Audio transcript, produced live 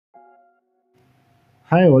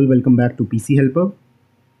Hi all, welcome back to PC Helper.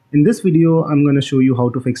 In this video, I'm going to show you how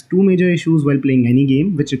to fix two major issues while playing any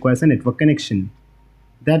game which requires a network connection.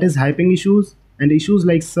 That is hyping issues and issues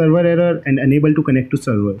like server error and unable to connect to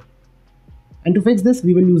server. And to fix this,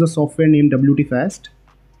 we will use a software named WTFast.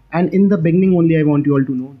 And in the beginning only, I want you all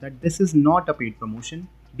to know that this is not a paid promotion.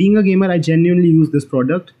 Being a gamer, I genuinely use this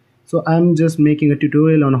product. So I'm just making a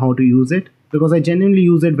tutorial on how to use it because I genuinely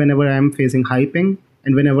use it whenever I'm facing hyping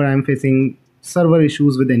and whenever I'm facing server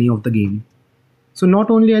issues with any of the game. So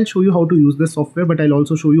not only I'll show you how to use this software, but I'll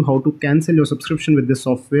also show you how to cancel your subscription with this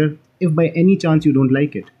software if by any chance you don't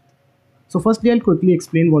like it. So firstly, I'll quickly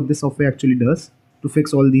explain what this software actually does to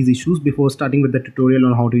fix all these issues before starting with the tutorial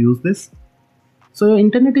on how to use this. So your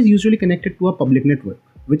internet is usually connected to a public network,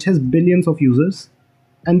 which has billions of users,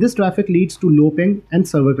 and this traffic leads to low ping and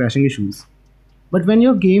server crashing issues. But when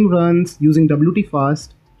your game runs using WTFast,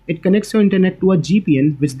 it connects your internet to a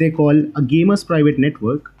GPN, which they call a gamer's private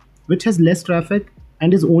network, which has less traffic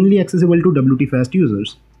and is only accessible to WTFast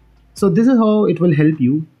users. So this is how it will help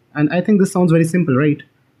you, and I think this sounds very simple, right?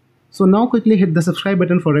 So now quickly hit the subscribe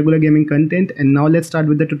button for regular gaming content, and now let's start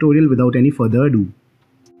with the tutorial without any further ado.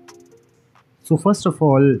 So first of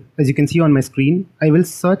all, as you can see on my screen, I will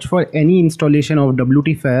search for any installation of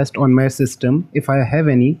WTFast on my system if I have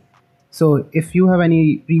any. So if you have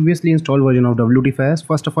any previously installed version of WTFast,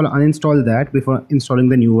 first of all uninstall that before installing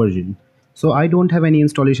the new version. So I don't have any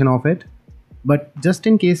installation of it, but just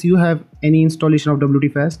in case you have any installation of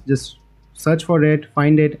WTFast, just search for it,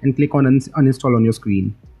 find it and click on uninstall on your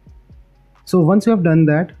screen. So once you have done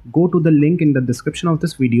that, go to the link in the description of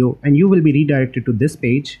this video and you will be redirected to this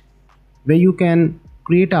page where you can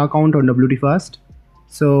create an account on WTFast.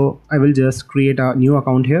 So I will just create a new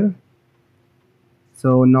account here.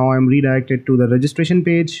 So now I'm redirected to the registration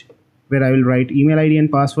page where I will write email ID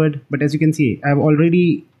and password. But as you can see, I've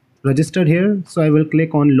already registered here. So I will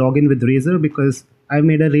click on login with Razer because I've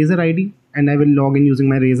made a Razer ID and I will log in using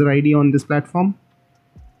my Razer ID on this platform.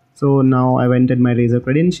 So now I've entered my Razer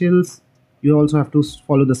credentials. You also have to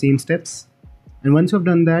follow the same steps. And once you've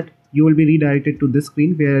done that, you will be redirected to this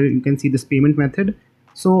screen where you can see this payment method.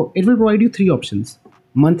 So it will provide you three options: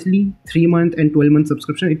 monthly, 3-month and 12-month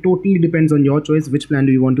subscription. It totally depends on your choice which plan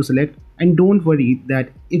do you want to select. And don't worry that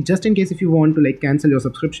just in case if you want to cancel your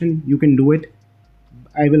subscription, you can do it.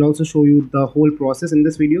 I will also show you the whole process in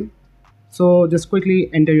this video. So just quickly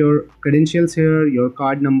enter your credentials here, your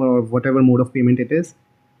card number or whatever mode of payment it is.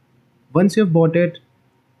 Once you have bought it,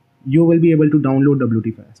 you will be able to download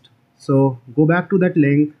WTFast. So go back to that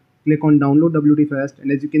link, click on download WTFast,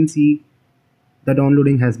 and as you can see, the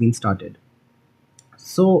downloading has been started.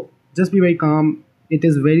 So just be very calm. It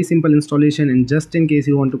is very simple installation, and just in case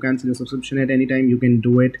you want to cancel your subscription at any time, you can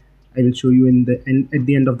do it. I will show you at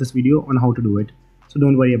the end of this video on how to do it. So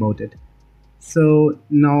don't worry about it. So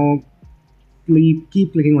now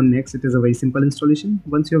keep clicking on next. It is a very simple installation.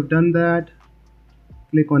 Once you have done that,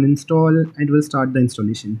 click on install and we'll start the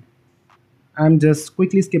installation. I'm just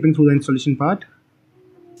quickly skipping through the installation part.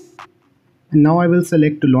 And now I will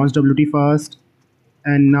select to launch WTFast.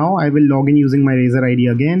 And now I will log in using my Razer ID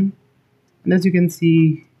again. And as you can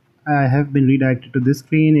see, I have been redirected to this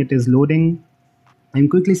screen. It is loading. I'm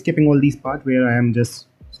quickly skipping all these parts where I am just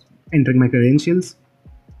entering my credentials.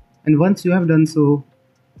 And once you have done so,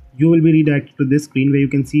 you will be redirected to this screen where you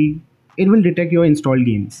can see it will detect your installed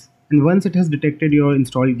games. And once it has detected your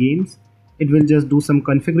installed games, it will just do some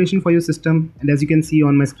configuration for your system. And as you can see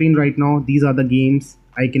on my screen right now, these are the games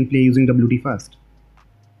I can play using WTFast.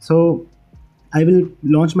 So I will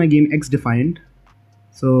launch my game XDefiant.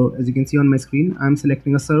 So as you can see on my screen, I'm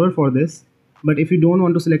selecting a server for this. But if you don't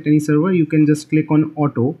want to select any server, you can just click on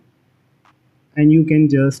auto and you can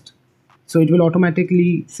so it will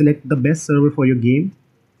automatically select the best server for your game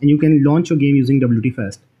and you can launch your game using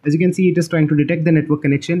WTFast. As you can see, it is trying to detect the network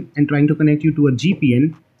connection and trying to connect you to a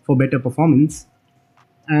GPN for better performance.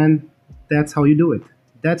 And that's how you do it.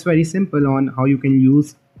 That's very simple on how you can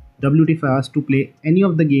use WTFast to play any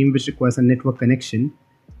of the game which requires a network connection.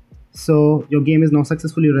 So your game is now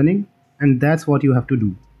successfully running and that's what you have to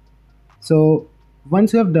do. So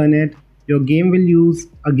once you have done it, your game will use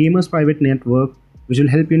a gamer's private network which will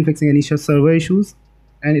help you in fixing any server issues,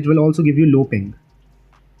 and it will also give you low ping.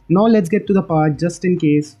 Now let's get to the part just in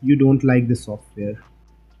case you don't like this software.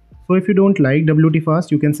 So if you don't like WTFast,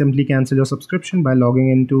 you can simply cancel your subscription by logging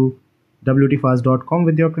into WTFast.com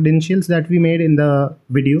with your credentials that we made in the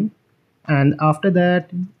video. And after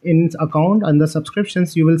that, in account under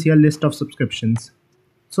subscriptions, you will see a list of subscriptions.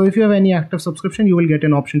 So if you have any active subscription, you will get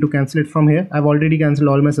an option to cancel it from here. I've already cancelled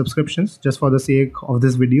all my subscriptions just for the sake of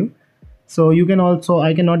this video. So you can also,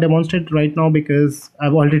 I cannot demonstrate right now because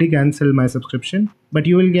I've already cancelled my subscription, but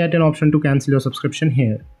you will get an option to cancel your subscription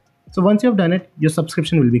here. So once you have done it, your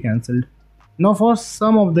subscription will be cancelled. Now for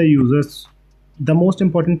some of the users, the most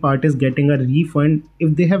important part is getting a refund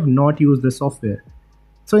if they have not used the software.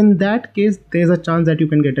 So in that case, there's a chance that you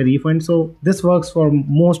can get a refund. So this works for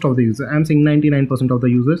most of the users. I'm saying 99% of the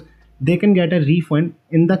users, they can get a refund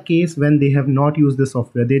in the case when they have not used the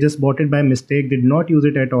software. They just bought it by mistake, did not use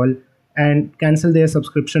it at all, and cancel their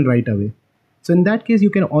subscription right away. So in that case, you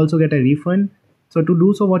can also get a refund. So to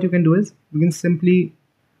do so, what you can do is you can simply,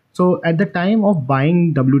 so at the time of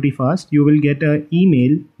buying WTFast, you will get an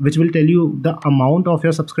email which will tell you the amount of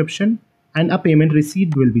your subscription and a payment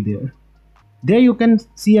receipt will be there. There you can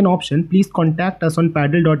see an option, please contact us on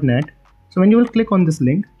paddle.net. So when you will click on this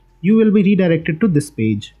link, you will be redirected to this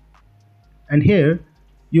page. And here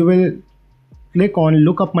you will click on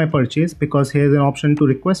look up my purchase, because here's an option to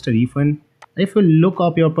request a refund. If you look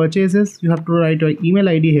up your purchases, you have to write your email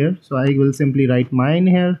ID here. So I will simply write mine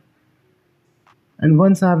here. And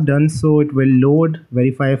once I have done so, it will load,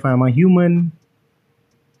 verify if I am a human.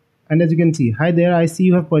 And as you can see, hi there, I see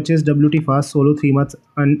you have purchased WTFast Solo 3 months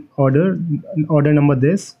order number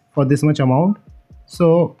this for this much amount.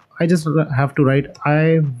 So I just have to write,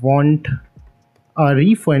 I want a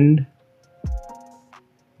refund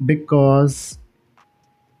because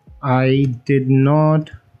I did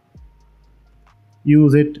not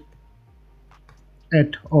use it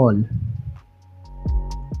at all.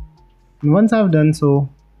 And once I've done so,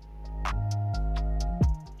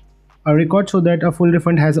 a record shows that a full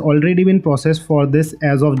refund has already been processed for this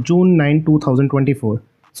as of June 9, 2024.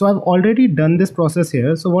 So I've already done this process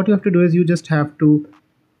here. So what you have to do is you just have to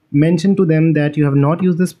mention to them that you have not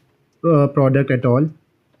used this product at all.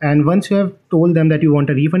 And once you have told them that you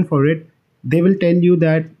want a refund for it, they will tell you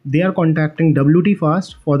that they are contacting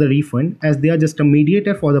WTFast for the refund, as they are just a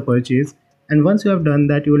mediator for the purchase. And once you have done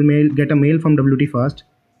that, you will get a mail from WTFast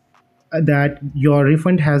that your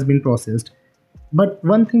refund has been processed. But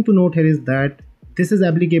one thing to note here is that this is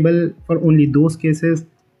applicable for only those cases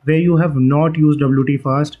where you have not used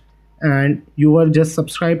WTFast and you were just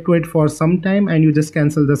subscribed to it for some time and you just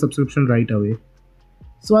cancel the subscription right away.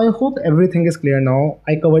 So I hope everything is clear now.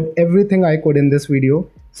 I covered everything I could in this video.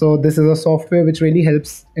 So this is a software which really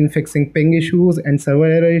helps in fixing ping issues and server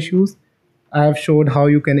error issues. I have showed how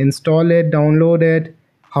you can install it, download it,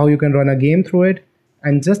 how you can run a game through it.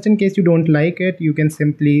 And just in case you don't like it, you can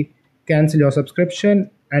simply cancel your subscription.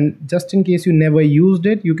 And just in case you never used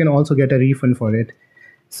it, you can also get a refund for it.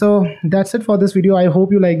 So that's it for this video. I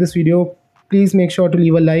hope you like this video. Please make sure to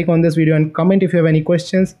leave a like on this video and comment if you have any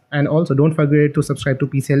questions. And also don't forget to subscribe to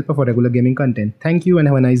PC Helper for regular gaming content. Thank you and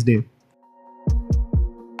have a nice day.